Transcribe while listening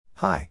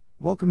Hi,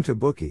 welcome to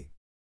Bookey.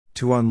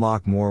 To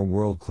unlock more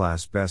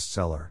world-class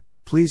bestseller,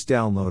 please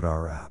download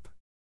our app.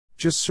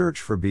 Just search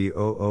for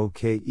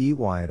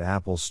Bookey at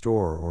Apple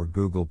Store or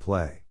Google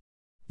Play.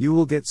 You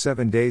will get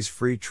 7 days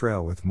free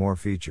trial with more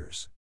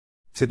features.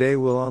 Today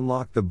we'll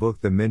unlock the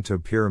book The Minto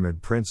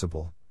Pyramid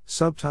Principle,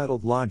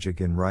 subtitled Logic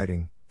in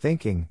Writing,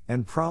 Thinking,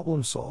 and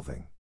Problem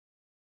Solving.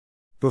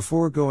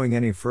 Before going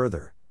any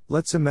further,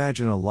 let's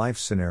imagine a life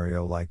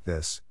scenario like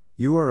this.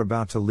 You are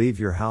about to leave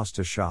your house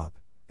to shop,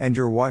 and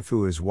your wife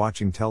who is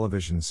watching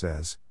television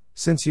says,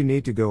 "Since you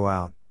need to go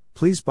out,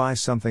 please buy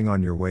something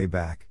on your way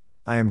back.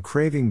 I am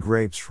craving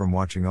grapes from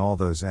watching all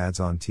those ads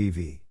on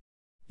TV."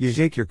 You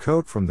take your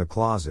coat from the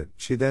closet,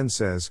 she then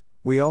says,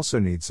 "We also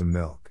need some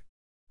milk."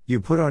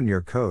 You put on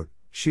your coat,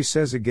 she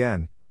says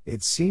again,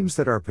 "It seems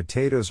that our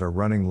potatoes are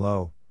running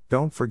low,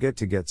 don't forget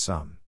to get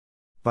some.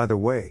 By the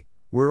way,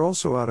 we're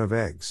also out of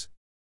eggs."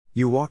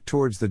 You walk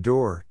towards the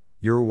door,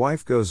 your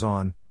wife goes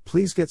on,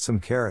 "Please get some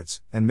carrots,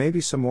 and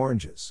maybe some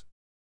oranges."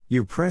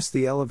 You press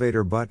the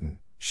elevator button,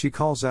 she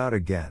calls out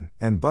again,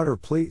 "And butter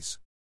please."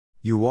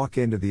 You walk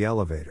into the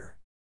elevator.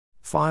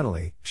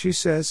 Finally, she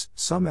says,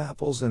 "Some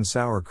apples and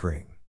sour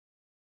cream."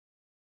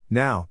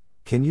 Now,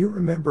 can you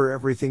remember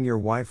everything your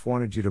wife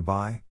wanted you to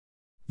buy?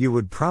 You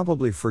would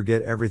probably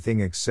forget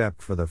everything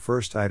except for the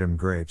first item,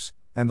 grapes,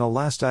 and the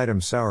last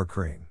item, sour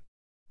cream.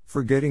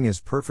 Forgetting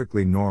is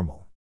perfectly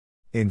normal.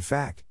 In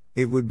fact,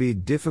 it would be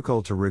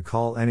difficult to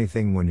recall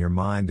anything when your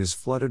mind is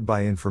flooded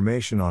by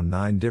information on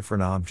 9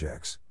 different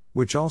objects,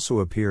 which also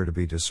appear to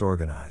be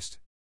disorganized.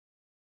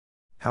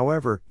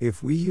 However,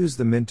 if we use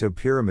the Minto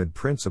Pyramid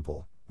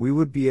Principle, we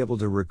would be able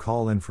to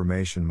recall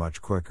information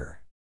much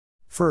quicker.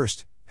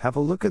 First, have a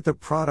look at the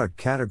product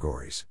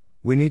categories.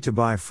 We need to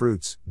buy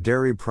fruits,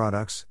 dairy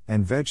products,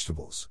 and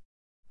vegetables.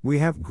 We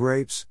have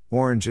grapes,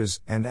 oranges,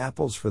 and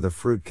apples for the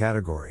fruit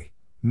category,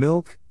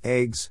 milk,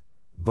 eggs,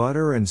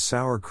 butter and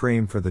sour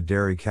cream for the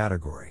dairy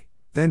category,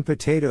 then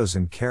potatoes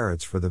and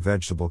carrots for the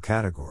vegetable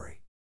category.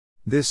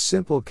 This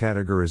simple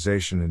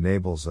categorization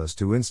enables us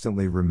to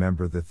instantly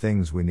remember the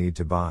things we need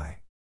to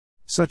buy.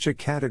 Such a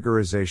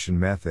categorization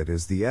method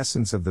is the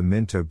essence of the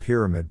Minto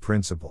Pyramid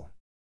Principle.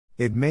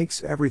 It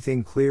makes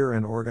everything clear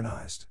and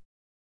organized.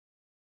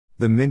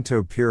 The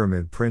Minto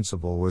Pyramid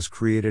Principle was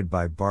created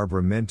by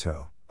Barbara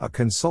Minto, a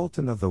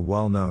consultant of the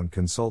well-known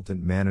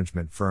consultant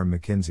management firm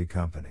McKinsey &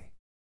 Company.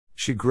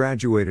 She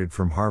graduated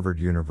from Harvard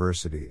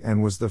University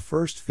and was the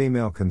first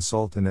female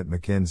consultant at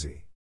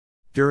McKinsey.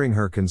 During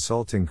her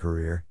consulting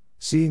career,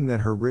 seeing that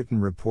her written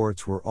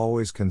reports were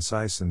always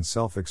concise and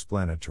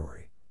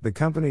self-explanatory, the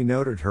company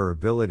noted her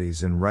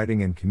abilities in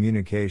writing and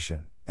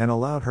communication, and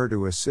allowed her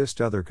to assist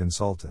other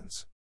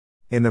consultants.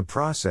 In the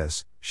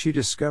process, she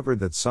discovered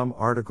that some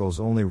articles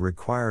only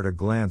required a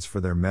glance for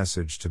their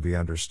message to be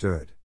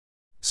understood.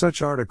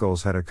 Such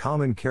articles had a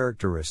common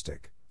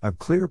characteristic, a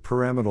clear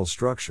pyramidal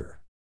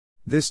structure.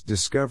 This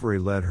discovery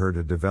led her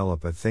to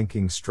develop a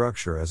thinking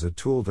structure as a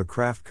tool to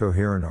craft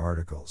coherent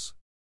articles.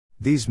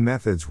 These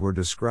methods were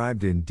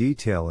described in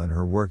detail in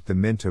her work The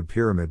Minto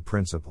Pyramid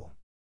Principle.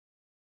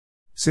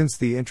 Since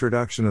the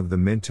introduction of the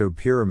Minto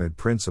Pyramid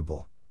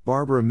Principle,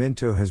 Barbara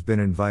Minto has been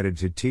invited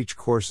to teach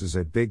courses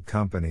at big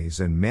companies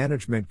and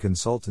management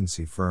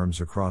consultancy firms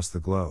across the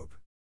globe.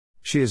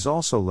 She has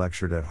also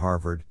lectured at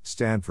Harvard,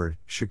 Stanford,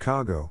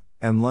 Chicago,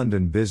 and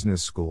London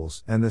business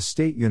schools and the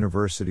State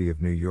University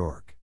of New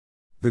York.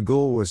 The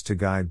goal was to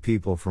guide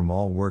people from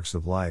all walks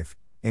of life,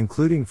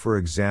 including for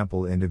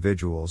example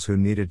individuals who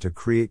needed to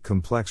create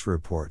complex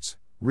reports,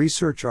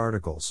 research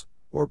articles,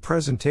 or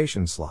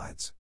presentation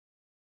slides.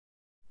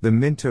 The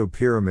Minto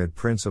Pyramid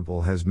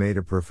Principle has made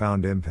a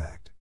profound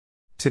impact.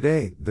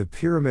 Today, the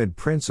Pyramid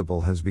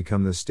Principle has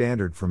become the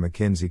standard for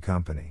McKinsey &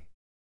 Company.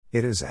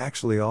 It has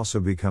actually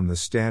also become the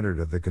standard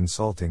of the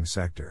consulting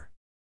sector.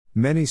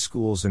 Many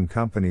schools and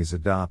companies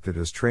adopt it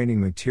as training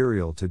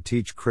material to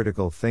teach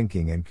critical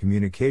thinking and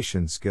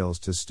communication skills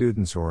to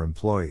students or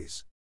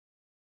employees.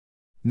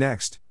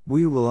 Next,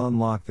 we will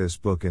unlock this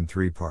book in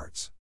 3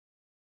 parts.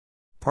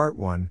 Part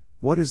 1,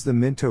 what is the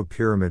Minto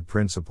Pyramid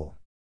Principle?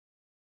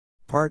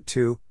 Part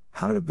 2,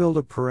 how to build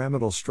a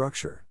pyramidal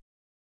structure.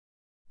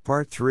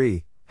 Part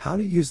 3, how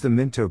to use the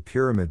Minto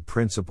Pyramid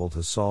Principle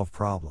to solve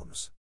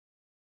problems.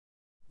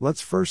 Let's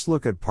first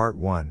look at Part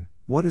 1,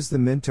 what is the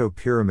Minto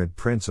Pyramid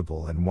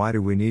Principle and why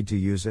do we need to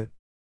use it?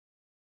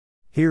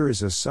 Here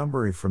is a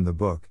summary from the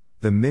book.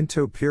 The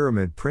Minto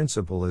Pyramid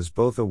Principle is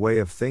both a way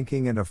of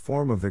thinking and a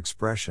form of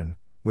expression,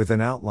 with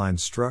an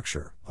outlined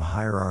structure, a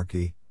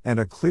hierarchy, and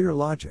a clear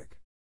logic.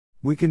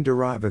 We can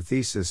derive a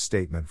thesis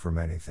statement from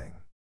anything.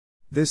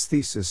 This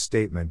thesis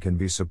statement can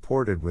be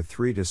supported with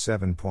 3 to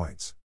 7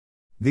 points.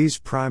 These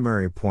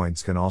primary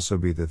points can also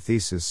be the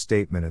thesis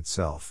statement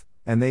itself,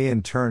 and they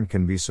in turn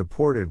can be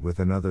supported with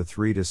another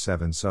 3 to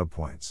 7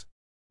 subpoints.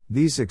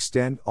 These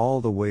extend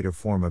all the way to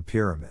form a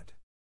pyramid.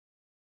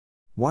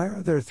 Why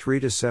are there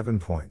 3 to 7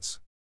 points?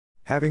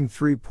 Having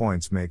 3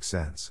 points makes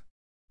sense.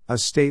 A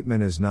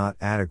statement is not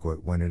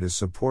adequate when it is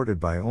supported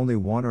by only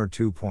 1 or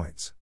 2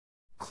 points.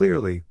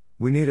 Clearly,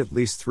 we need at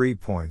least 3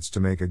 points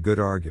to make a good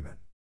argument.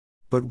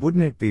 But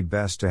wouldn't it be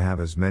best to have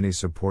as many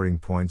supporting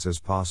points as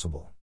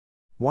possible?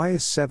 Why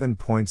is 7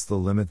 points the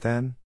limit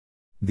then?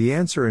 The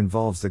answer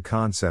involves the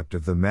concept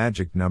of the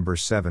magic number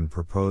 7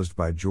 proposed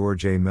by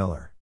George A.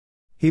 Miller.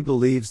 He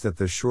believes that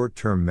the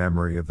short-term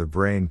memory of the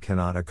brain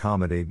cannot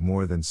accommodate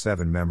more than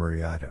 7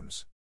 memory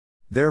items.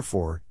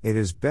 Therefore, it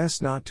is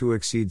best not to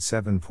exceed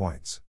 7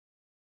 points.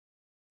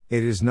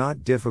 It is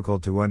not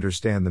difficult to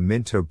understand the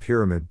Minto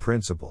pyramid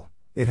principle.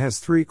 It has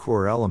 3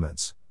 core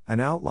elements: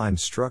 an outlined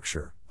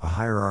structure, a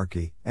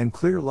hierarchy, and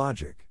clear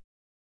logic.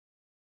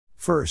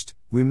 First,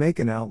 we make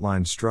an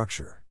outlined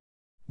structure.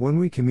 When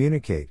we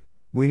communicate,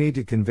 we need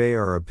to convey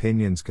our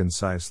opinions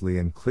concisely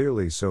and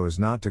clearly so as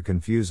not to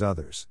confuse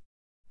others.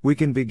 We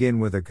can begin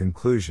with a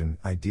conclusion,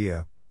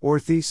 idea, or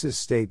thesis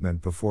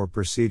statement before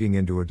proceeding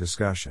into a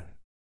discussion.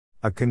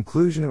 A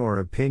conclusion or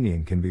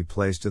opinion can be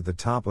placed at the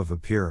top of a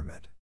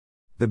pyramid.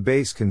 The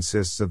base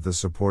consists of the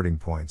supporting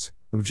points,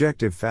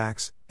 objective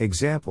facts,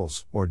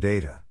 examples, or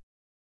data.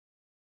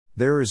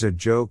 There is a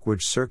joke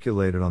which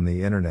circulated on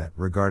the internet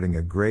regarding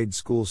a grade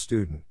school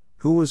student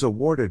who was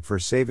awarded for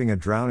saving a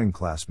drowning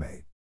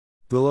classmate.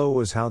 Below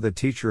was how the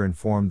teacher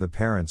informed the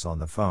parents on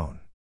the phone.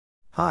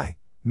 "Hi,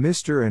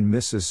 Mr. and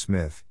Mrs.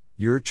 Smith,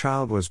 your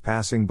child was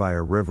passing by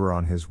a river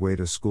on his way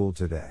to school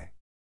today."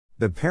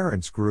 The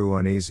parents grew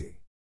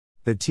uneasy.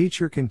 The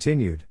teacher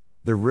continued,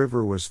 "The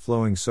river was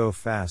flowing so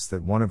fast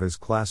that one of his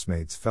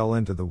classmates fell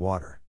into the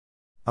water."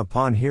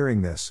 Upon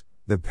hearing this,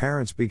 the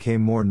parents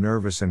became more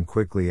nervous and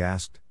quickly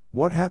asked,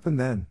 "What happened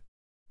then?"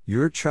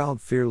 "Your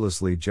child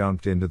fearlessly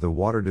jumped into the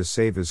water to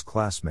save his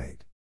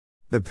classmate."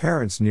 The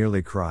parents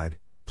nearly cried,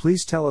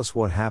 "Please tell us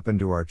what happened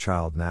to our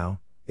child now.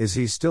 Is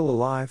he still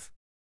alive?"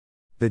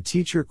 The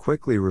teacher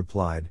quickly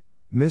replied,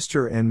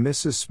 "Mr. and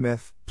Mrs.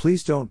 Smith,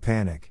 please don't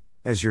panic,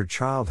 as your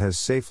child has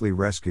safely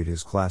rescued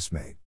his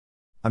classmate.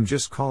 I'm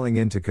just calling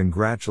in to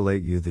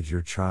congratulate you that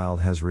your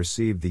child has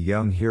received the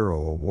Young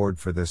Hero Award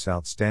for this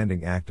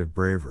outstanding act of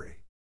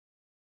bravery."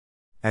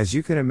 As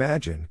you can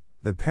imagine,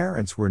 the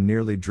parents were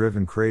nearly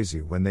driven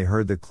crazy when they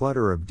heard the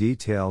clutter of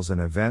details and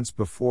events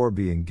before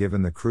being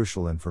given the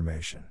crucial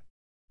information.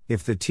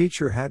 If the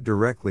teacher had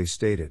directly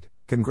stated,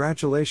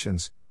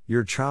 "Congratulations,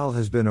 your child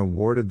has been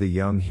awarded the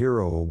Young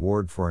Hero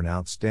Award for an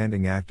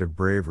outstanding act of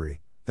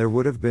bravery," there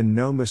would have been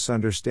no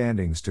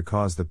misunderstandings to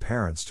cause the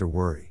parents to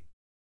worry.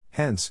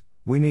 Hence,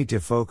 we need to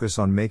focus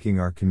on making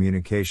our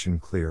communication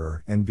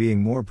clearer and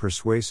being more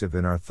persuasive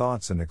in our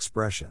thoughts and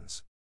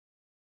expressions.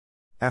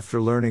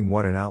 After learning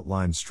what an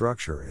outline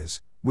structure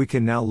is, we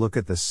can now look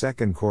at the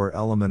second core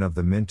element of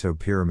the Minto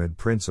pyramid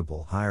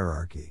principle,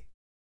 hierarchy.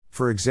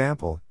 For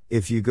example,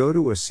 if you go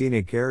to a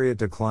scenic area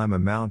to climb a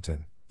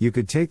mountain, you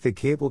could take the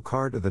cable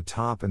car to the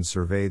top and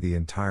survey the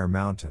entire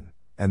mountain,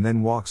 and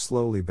then walk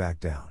slowly back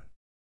down.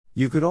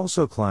 You could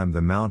also climb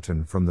the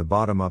mountain from the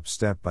bottom up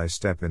step by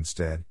step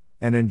instead,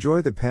 and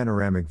enjoy the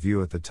panoramic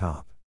view at the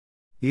top.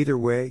 Either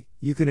way,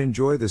 you can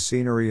enjoy the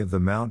scenery of the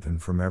mountain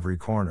from every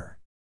corner.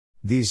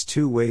 These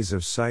 2 ways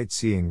of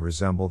sightseeing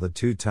resemble the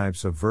 2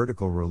 types of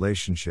vertical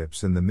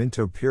relationships in the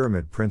Minto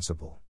pyramid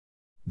principle.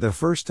 The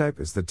first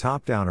type is the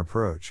top-down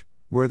approach,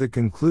 where the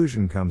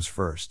conclusion comes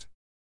first.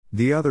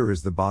 The other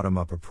is the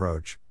bottom-up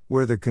approach,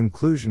 where the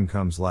conclusion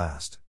comes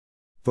last.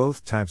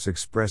 Both types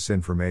express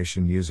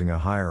information using a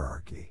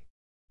hierarchy.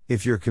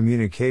 If your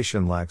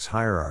communication lacks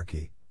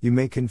hierarchy, you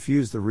may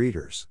confuse the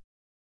readers.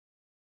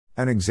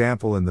 An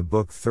example in the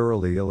book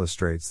thoroughly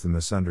illustrates the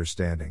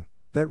misunderstanding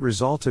that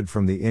resulted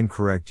from the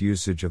incorrect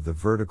usage of the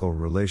vertical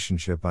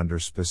relationship under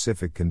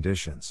specific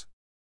conditions.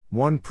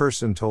 One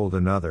person told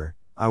another,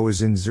 "I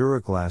was in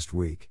Zurich last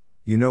week.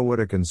 You know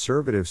what a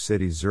conservative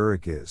city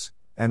Zurich is,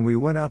 and we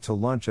went out to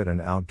lunch at an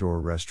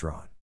outdoor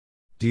restaurant.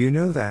 Do you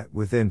know that,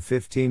 within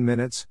 15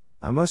 minutes,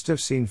 I must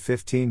have seen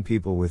 15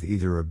 people with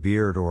either a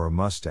beard or a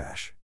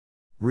mustache."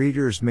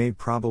 Readers may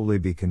probably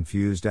be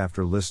confused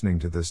after listening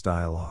to this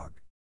dialogue.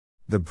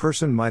 The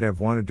person might have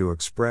wanted to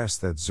express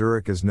that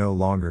Zurich is no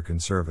longer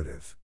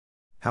conservative.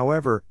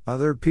 However,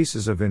 other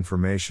pieces of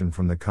information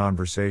from the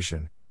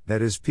conversation,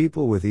 that is,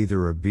 people with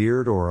either a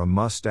beard or a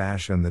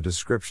mustache and the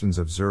descriptions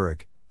of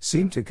Zurich,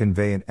 seem to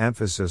convey an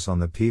emphasis on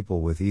the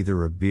people with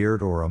either a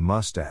beard or a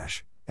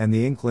mustache, and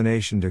the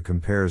inclination to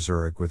compare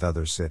Zurich with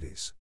other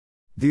cities.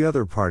 The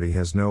other party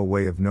has no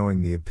way of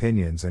knowing the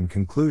opinions and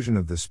conclusion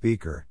of the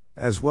speaker,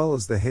 as well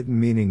as the hidden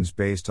meanings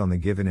based on the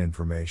given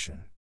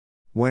information.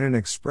 When an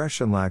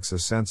expression lacks a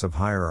sense of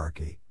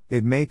hierarchy,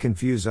 it may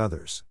confuse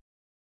others.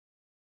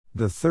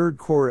 The third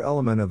core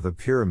element of the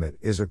pyramid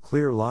is a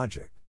clear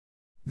logic.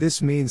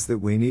 This means that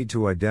we need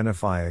to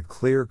identify a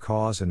clear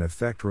cause and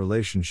effect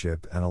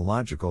relationship and a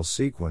logical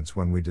sequence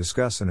when we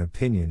discuss an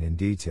opinion in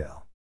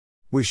detail.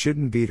 We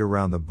shouldn't beat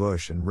around the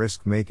bush and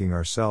risk making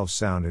ourselves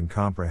sound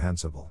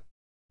incomprehensible.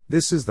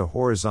 This is the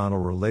horizontal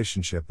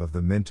relationship of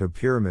the Minto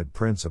pyramid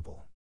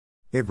principle.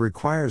 It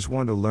requires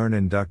one to learn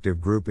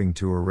inductive grouping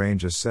to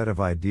arrange a set of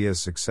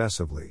ideas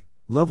successively,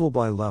 level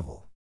by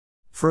level.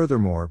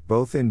 Furthermore,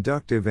 both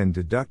inductive and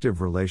deductive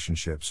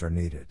relationships are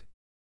needed.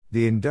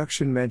 The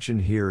induction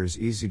mentioned here is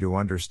easy to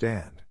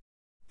understand.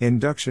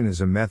 Induction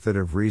is a method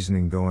of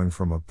reasoning going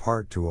from a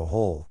part to a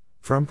whole,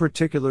 from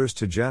particulars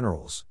to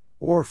generals,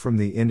 or from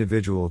the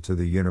individual to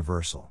the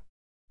universal.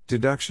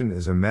 Deduction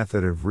is a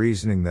method of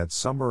reasoning that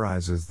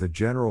summarizes the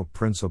general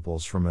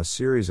principles from a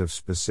series of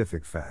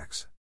specific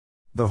facts.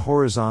 The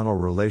horizontal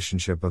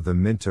relationship of the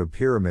Minto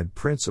pyramid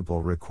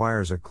principle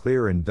requires a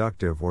clear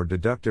inductive or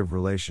deductive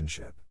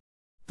relationship.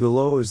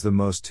 Below is the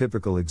most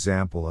typical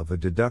example of a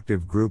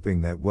deductive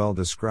grouping that well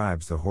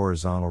describes the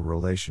horizontal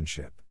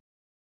relationship.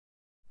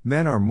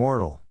 Men are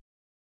mortal.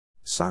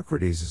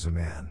 Socrates is a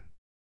man.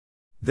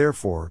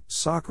 Therefore,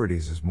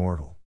 Socrates is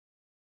mortal.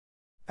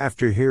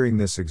 After hearing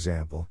this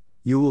example,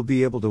 you will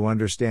be able to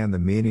understand the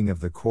meaning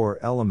of the core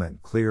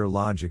element clear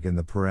logic in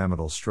the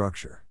pyramidal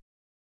structure.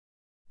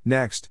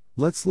 Next,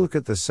 let's look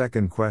at the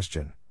second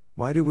question: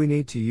 why do we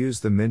need to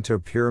use the Minto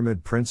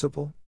pyramid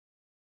principle?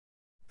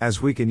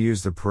 As we can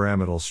use the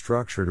pyramidal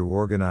structure to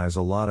organize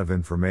a lot of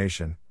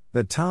information,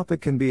 the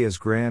topic can be as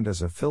grand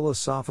as a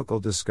philosophical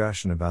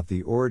discussion about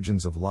the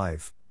origins of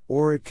life,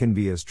 or it can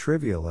be as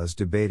trivial as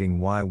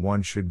debating why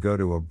one should go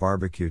to a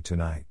barbecue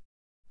tonight.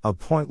 A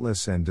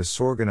pointless and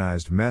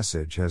disorganized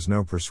message has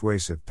no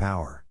persuasive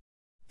power.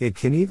 It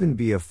can even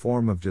be a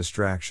form of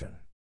distraction.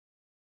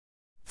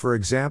 For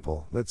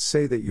example, let's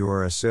say that you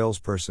are a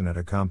salesperson at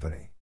a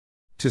company.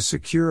 To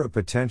secure a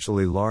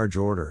potentially large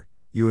order,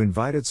 you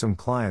invited some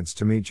clients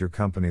to meet your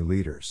company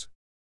leaders.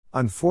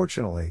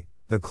 Unfortunately,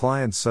 the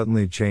clients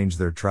suddenly changed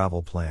their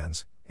travel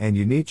plans, and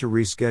you need to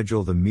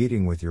reschedule the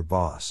meeting with your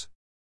boss.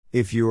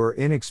 If you are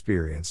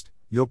inexperienced,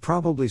 you'll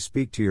probably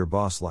speak to your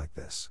boss like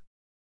this.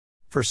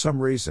 For some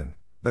reason,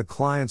 the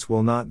clients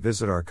will not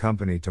visit our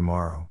company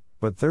tomorrow,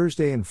 but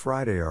Thursday and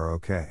Friday are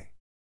okay.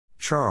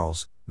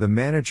 Charles, the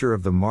manager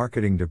of the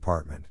marketing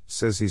department,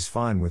 says he's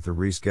fine with the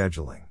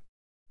rescheduling.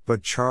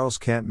 But Charles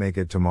can't make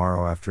it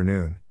tomorrow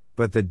afternoon,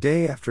 but the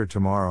day after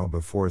tomorrow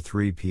before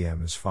 3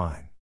 p.m. is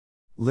fine.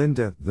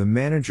 Linda, the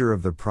manager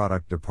of the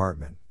product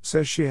department,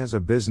 says she has a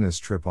business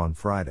trip on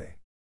Friday.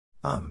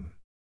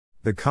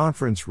 The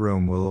conference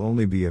room will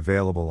only be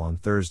available on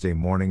Thursday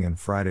morning and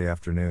Friday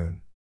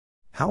afternoon.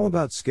 How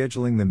about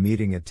scheduling the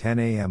meeting at 10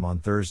 a.m. on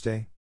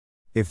Thursday?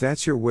 If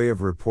that's your way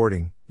of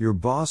reporting, your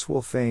boss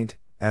will faint,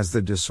 as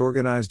the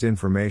disorganized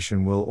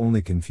information will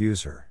only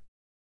confuse her.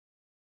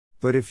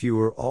 But if you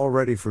were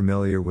already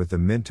familiar with the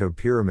Minto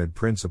pyramid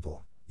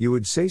principle, you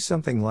would say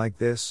something like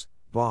this: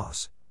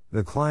 "Boss,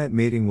 the client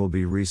meeting will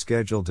be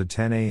rescheduled to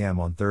 10 a.m.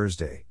 on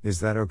Thursday, is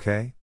that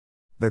okay?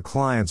 The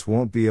clients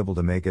won't be able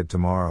to make it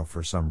tomorrow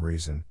for some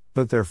reason,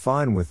 but they're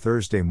fine with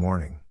Thursday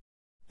morning.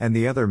 And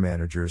the other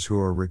managers who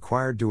are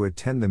required to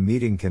attend the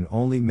meeting can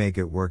only make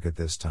it work at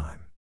this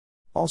time.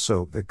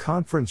 Also, the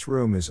conference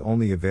room is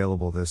only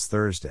available this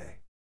Thursday.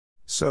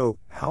 So,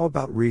 how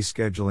about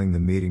rescheduling the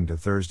meeting to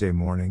Thursday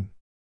morning?"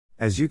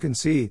 As you can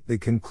see, the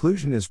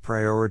conclusion is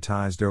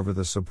prioritized over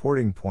the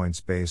supporting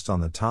points based on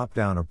the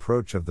top-down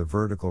approach of the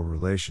vertical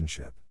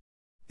relationship.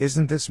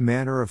 Isn't this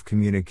manner of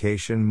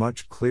communication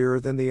much clearer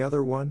than the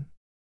other one?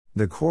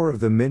 The core of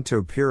the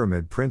Minto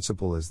pyramid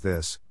principle is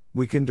this: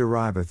 we can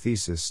derive a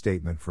thesis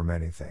statement from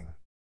anything.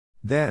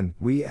 Then,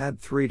 we add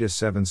 3 to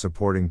 7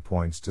 supporting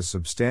points to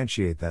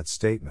substantiate that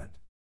statement.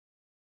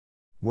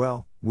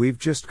 Well, we've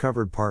just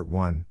covered part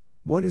 1,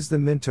 what is the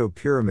Minto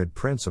pyramid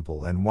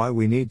principle and why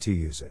we need to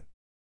use it.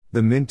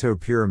 The Minto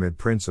pyramid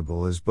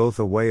principle is both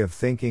a way of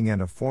thinking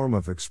and a form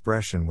of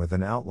expression with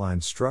an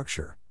outlined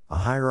structure, a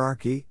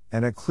hierarchy,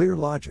 and a clear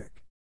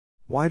logic.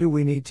 Why do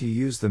we need to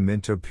use the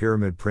Minto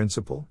pyramid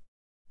principle?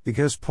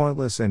 Because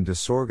pointless and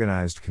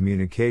disorganized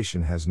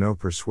communication has no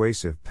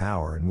persuasive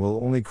power and will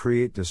only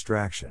create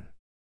distraction.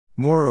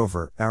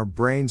 Moreover, our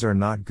brains are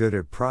not good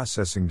at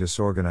processing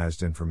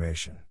disorganized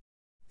information.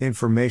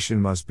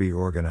 Information must be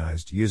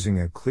organized using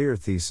a clear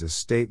thesis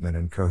statement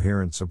and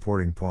coherent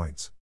supporting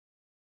points.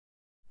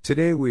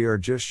 Today we are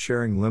just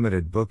sharing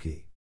limited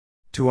Bookey.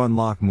 To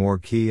unlock more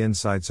key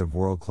insights of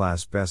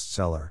world-class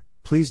bestseller,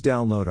 please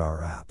download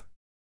our app.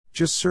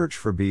 Just search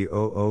for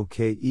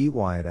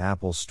BOOKEY at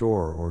Apple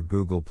Store or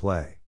Google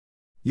Play.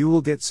 You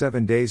will get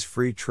 7 days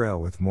free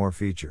trial with more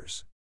features.